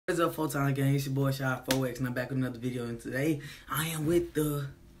What's up, full-time gang? It's your boy Shy 4X, and I'm back with another video. And today, I am Lil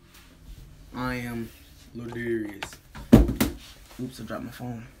Darius. Oops, I dropped my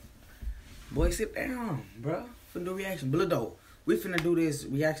phone. Boy, sit down, bro. Finna do reaction. But look though, we finna do this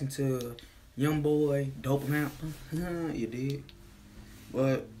reaction to Youngboy, Dope Amount. You did.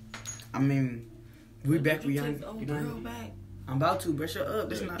 But I mean, we back with Young. You know, back. I'm about to, bro. Shut up.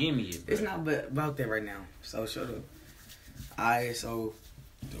 This not. Give me it. Bro. It's not about that right now. So shut up. Alright, so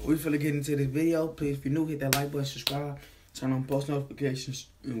we finna get into this video. Please, if you're new, hit that like button, subscribe, turn on post notifications,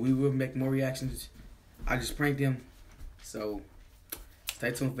 and we will make more reactions. I just pranked them, so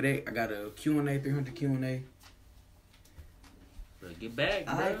stay tuned for that. I got a Q&A, 300 Q&A. Bro, get back,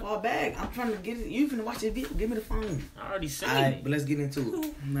 bro. Alright, fall back. I'm trying to get it. You finna watch this video. Give me the phone. I already seen Alright, it. but let's get into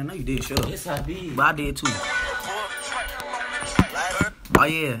it. I know you did. Shut up. Yes, I did. But I did too. Oh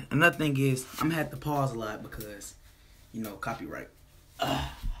yeah, another thing is I'm gonna have to pause a lot because, you know, copyright.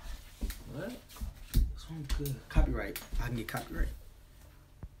 What? This one good. Copyright. I can get copyright.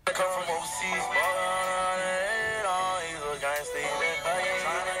 Come from overseas,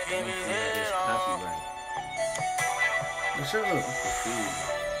 Sure. Bad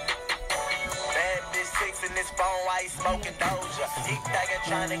bitch six in this phone while he smoking Doja. He thinking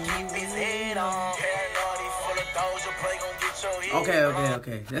trying to keep his head on. Paranoid, he full of Doja. Play gon' get your head.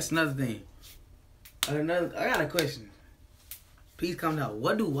 Okay. That's another thing. I got a question. Please come down.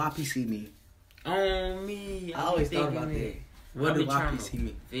 What do YPC mean? On me. I always thought about that. What do YPC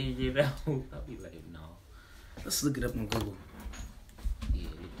mean? Figure it out. I'll be like, no. Let's look it up on Google. Yeah,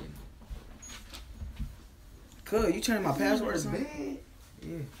 Cuz, you changed my password or something?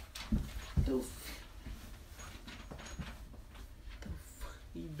 Yeah. the fuck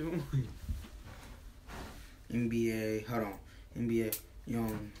you doing? NBA, hold on. NBA,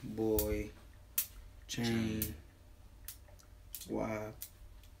 Youngboy, Chain,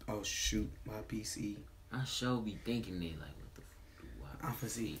 YPC. I sure be thinking that, like, what the fuck? I'm gonna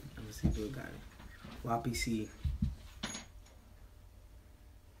see who got it. YPC.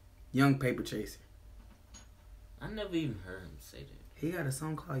 Young Paper Chaser. I never even heard him say that. He got a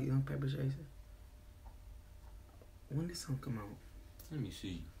song called Young Paper Chaser. When did this song come out? Let me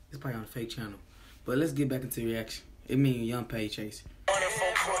see. It's probably on a fake channel. But let's get back into the reaction. It means Young Paper Chaser.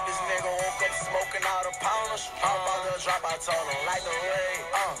 This nigga woke up smoking out of pounders. I'm about to drop, I told him like the rain.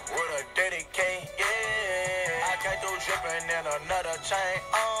 With a dedicate, yeah. I can't do dripping in another chain.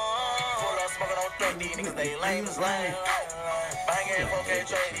 Full up smoking on 30, these niggas, they lame as lame. Banging 4K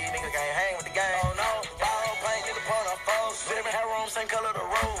trade, these niggas can't hang with the gang. Oh no, bottle paint in the point of foes. Sitting in hair room, same color the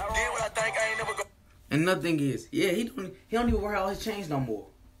road. Did what I think, I ain't never go. And another thing is, yeah, he don't even wear all his chains no more.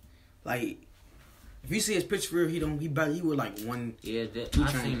 Like, if you see his picture for real, he with like one. Yeah, two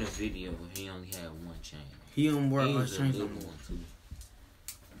I chains. seen a video where he only had one chain. He don't wear all his chains no one more. too.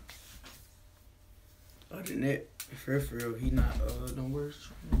 Other than that, for real, he not don't wear his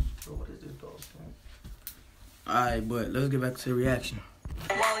chains. Bro, what is this dog? Alright, but let's get back to the reaction.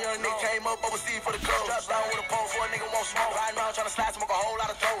 One young nigga came up overseas for the clothes. Dropped down with a pole for a nigga won't smoke. Riding around trying to slide, smoke a whole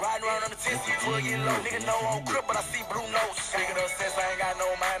lot of dope. Riding around on the 10, see plug get low. Nigga know on crib, but I see blue notes. Nigga no sense, I ain't got no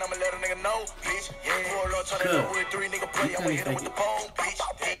mind, I'ma let a nigga know. Bitch, yeah, pull up, trying to go with 3 nigga play. I'ma hit him with the pole, bitch.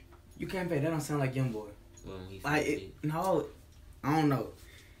 You can't pay. That don't sound like Youngboy. Well, Like no, I don't know.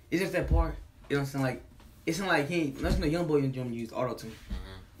 It's just that part. It don't sound like. It sound like he. Let's know Youngboy and Jim used auto tune.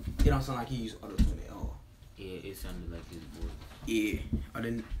 It don't sound like he used auto tune at all. Yeah, it sounded like his voice. Yeah, I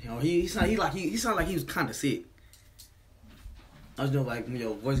didn't. You know, he sounded like he was kind of sick. I was doing like when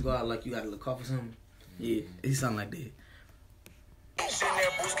your voice go out like you got a little cough or something. Yeah, he sound like that. Sitting there,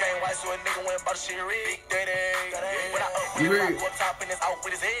 boots came white, so a nigga went about the shit red. Big daddy. When I You heard? up top in his out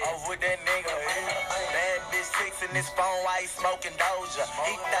with his head. Off with that nigga. Bad bitch six in this phone while he smoking Doja.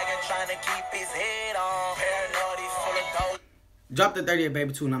 He thinking trying to keep his head on. Paranoid, he full of Doja. Drop the 38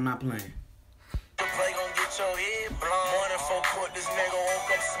 baby too, and I'm not playing. The play gon' get your head blown. Morning for court, this nigga woke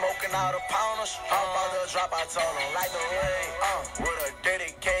up smoking out of pounders. I'm about to drop, I told him like the rain. With a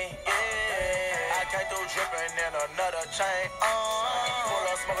dedicate, yeah. I can't do dripping in another chain. Pull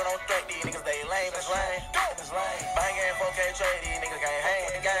up smoking on 30, these niggas they lame as lame. Banging 4K trade, these niggas can't hang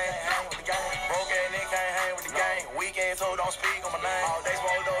with the gang. Broke ass nigga can't hang with the gang. Weekend so don't speak on my name. All day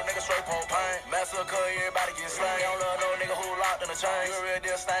smoke those niggas straight propane. Massacre, everybody get slain. Don't love no nigga who locked in the chain. You a real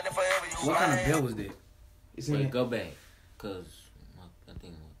deal standing forever, you What kind of bell was that? Wait, go back. Cause I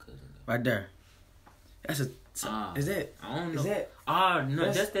think my cousin. Right there. That's a. Is that? I don't know. Is that?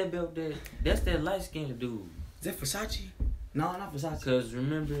 No, that's that belt. That's that light skinned dude. Is that Versace? No, not Versace. Cause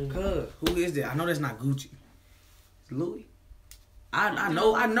remember. Who is that? I know that's not Gucci. It's Louis. I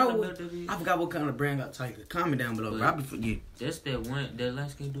know. I forgot what kind of brand got Tiger. Comment down below, bro. I be forgetting. That's that one, that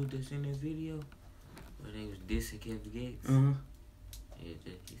last skin dude that's in that video. Where they was dissing Kevin Gates. Yeah,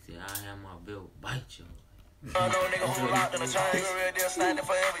 he said, I have my belt, bite you. I know nigga who locked in the chain. You real deal standing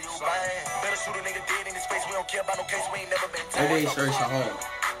forever, you bang. Better shoot a nigga dead in his face. We don't care about no case, we ain't never been tied. They shirts are hard.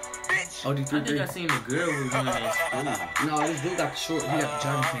 Bitch. Oh, I think I seen the girl was in that school. No, this dude got the short. He got the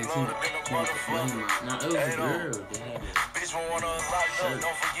jogging pants. He got No, it was a girl. They had it. Bitch, when one of us locked up,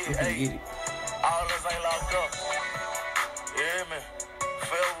 don't forget, hey. All us ain't locked up. Yeah, man.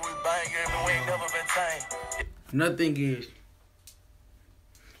 Forever we bang, yeah, man. We ain't never been tamed. Another thing is,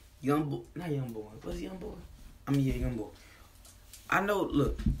 young boy, not young boy. What's young boy? I mean, yeah, young boy. I know.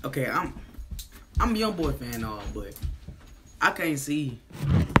 Look, okay, I'm a young boy fan, but I can't see.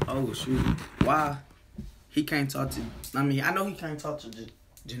 Oh shoot, why he can't talk to? I mean, I know he can't talk to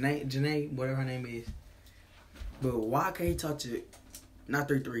Janae, whatever her name is. But why can't he talk to not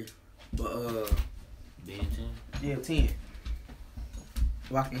 3-3, but Ben 10? yeah, 10.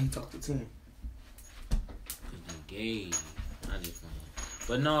 Why can't he talk to 10? Cause they gay. I just playing.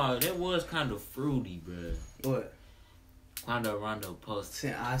 But no, that was kind of fruity, bruh. What? Quando Rondo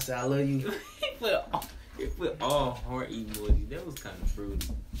posted. I said I love you. He put all heart emojis. That was kind of fruity.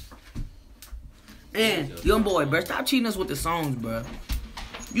 And young boy, bro, stop cheating us with the songs, bro.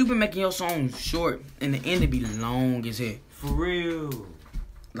 You been making your songs short and the end to be long as hell. For real.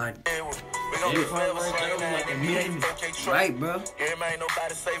 Like, Right, bro. Yeah, man, ain't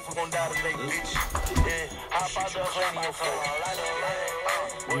nobody safe. We gon' die today, bitch. Yeah, hop out the honey on phone.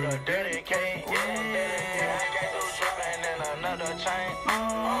 With a dirty cane. Yeah, I got no strap and then another chain.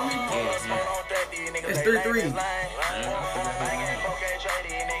 That's 3-3.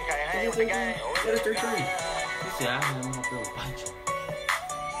 That's 3-3. He said, I have my girl bite you.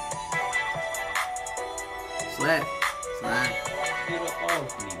 Slap. Get up off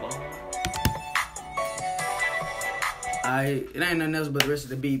me, boy. Alright, it ain't nothing else but the rest of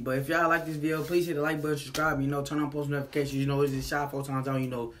the beat. But if y'all like this video, please hit the like button, subscribe, turn on post notifications. It's this shot 4 times on,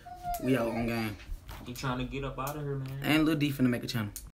 we out on game. He trying to get up out of here, man. And Lil D finna make a channel.